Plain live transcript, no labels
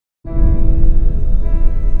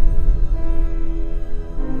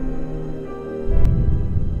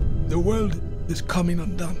world is coming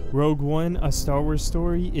undone. Rogue One, a Star Wars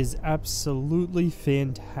story, is absolutely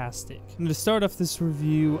fantastic. And to start off this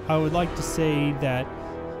review, I would like to say that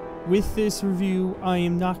with this review, I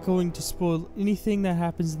am not going to spoil anything that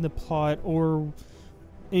happens in the plot or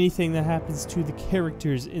anything that happens to the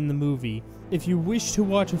characters in the movie. If you wish to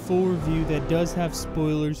watch a full review that does have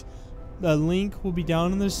spoilers, the link will be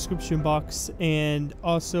down in the description box, and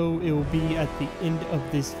also it will be at the end of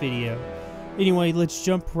this video. Anyway, let's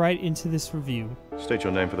jump right into this review. State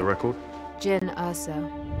your name for the record. Jyn Erso.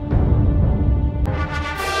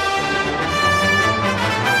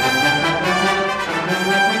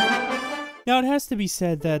 Now, it has to be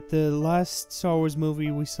said that the last Star Wars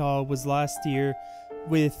movie we saw was last year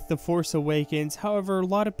with The Force Awakens. However, a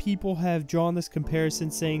lot of people have drawn this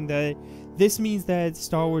comparison saying that this means that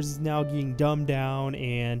Star Wars is now getting dumbed down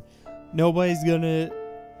and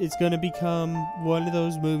it's gonna become one of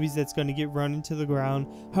those movies that's gonna get run into the ground.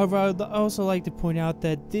 However, I would also like to point out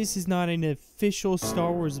that this is not an official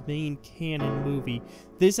Star Wars main canon movie.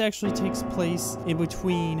 This actually takes place in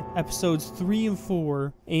between episodes 3 and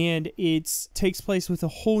 4, and it takes place with a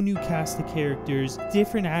whole new cast of characters,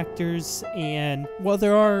 different actors, and while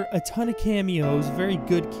there are a ton of cameos, very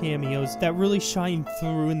good cameos, that really shine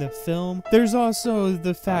through in the film, there's also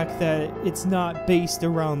the fact that it's not based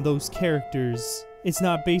around those characters. It's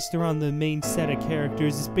not based around the main set of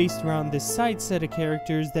characters, it's based around this side set of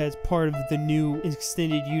characters that's part of the new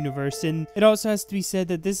extended universe. And it also has to be said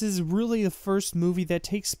that this is really the first movie that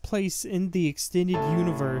takes place in the extended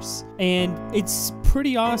universe, and it's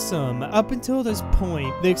pretty awesome. Up until this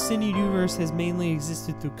point, the extended universe has mainly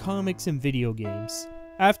existed through comics and video games.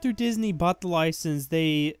 After Disney bought the license,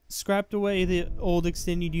 they scrapped away the old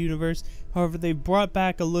extended universe. However, they brought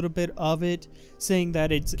back a little bit of it, saying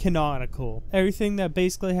that it's canonical. Everything that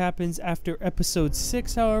basically happens after episode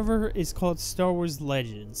 6, however, is called Star Wars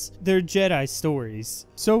Legends. They're Jedi stories.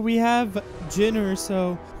 So we have Jyn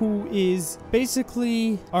Erso, who is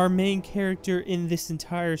basically our main character in this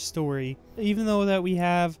entire story. Even though that we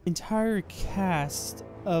have entire cast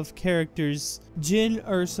of characters, Jyn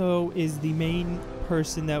Erso is the main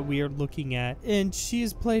person that we are looking at, and she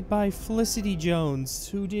is played by Felicity Jones,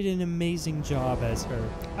 who did an amazing job as her.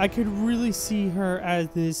 I could really see her as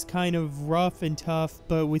this kind of rough and tough,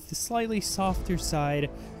 but with the slightly softer side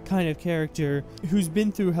kind of character who's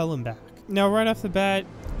been through hell and back. Now, right off the bat,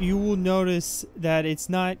 you will notice that it's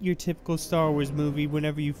not your typical Star Wars movie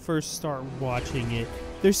whenever you first start watching it.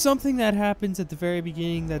 There's something that happens at the very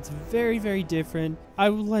beginning that's very, very different. I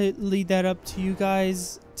will lead that up to you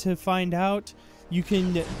guys to find out. You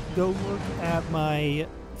can go look at my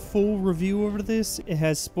full review over this. It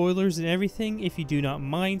has spoilers and everything if you do not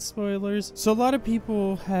mind spoilers. So a lot of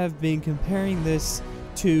people have been comparing this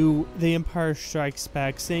to The Empire Strikes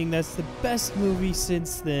Back, saying that's the best movie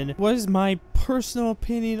since then. What is my personal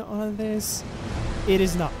opinion on this? It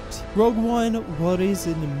is not. Rogue One, what is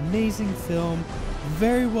an amazing film,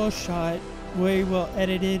 very well shot, very well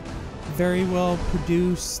edited, very well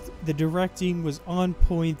produced. The directing was on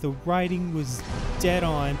point, the writing was dead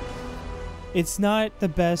on. It's not the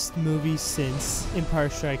best movie since Empire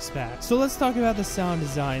Strikes Back. So let's talk about the sound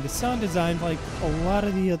design. The sound design, like a lot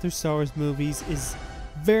of the other Star Wars movies, is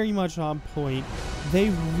very much on point. They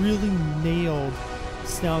really nailed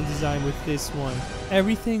sound design with this one.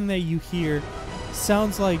 Everything that you hear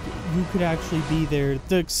sounds like you could actually be there.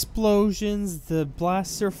 The explosions, the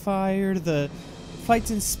blaster fire, the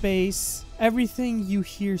fights in space, everything you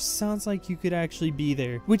hear sounds like you could actually be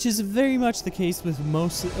there, which is very much the case with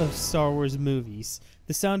most of Star Wars movies.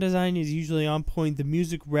 The sound design is usually on point, the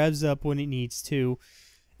music revs up when it needs to,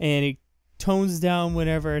 and it tones down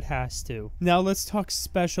whenever it has to. Now let's talk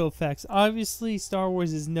special effects. Obviously, Star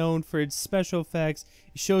Wars is known for its special effects.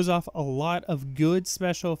 It shows off a lot of good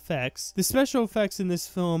special effects. The special effects in this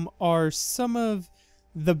film are some of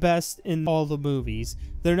the best in all the movies.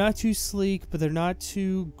 They're not too sleek, but they're not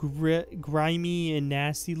too grimy and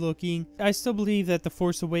nasty looking. I still believe that The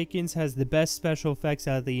Force Awakens has the best special effects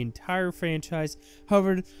out of the entire franchise.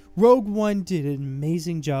 However, Rogue One did an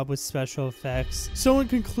amazing job with special effects. So in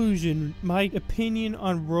conclusion, my opinion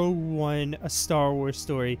on Rogue One, a Star Wars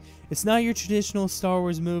story. It's not your traditional Star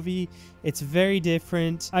Wars movie. It's very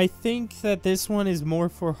different. I think that this one is more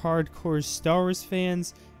for hardcore Star Wars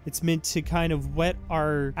fans. It's meant to kind of whet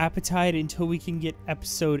our appetite until we can get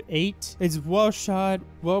episode 8. It's well shot,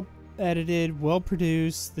 well edited, well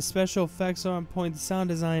produced. The special effects are on point. The sound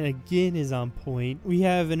design again is on point. We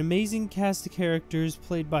have an amazing cast of characters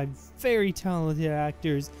played by very talented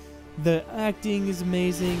actors. The acting is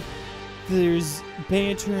amazing. there's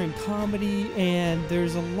banter and comedy, and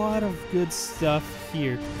there's a lot of good stuff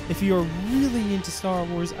here. If you are really into Star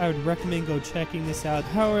Wars, I would recommend go checking this out.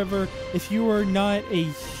 However, if you are not a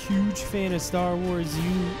huge fan of Star Wars,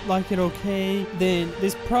 you like it okay, then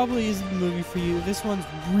this probably isn't the movie for you. This one's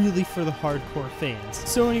really for the hardcore fans.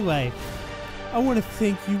 So anyway, I want to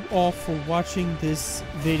thank you all for watching this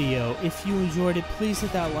video. If you enjoyed it, please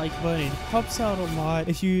hit that like button. It helps out a lot.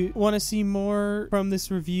 If you want to see more from this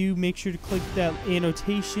review, make sure to click that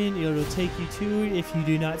annotation. It'll take you to it. If you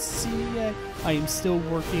do not see it yet, I am still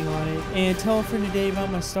working on it. And tell a friend today about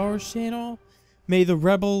my Star Wars channel. May the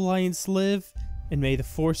Rebel Alliance live, and may the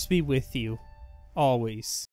Force be with you. Always.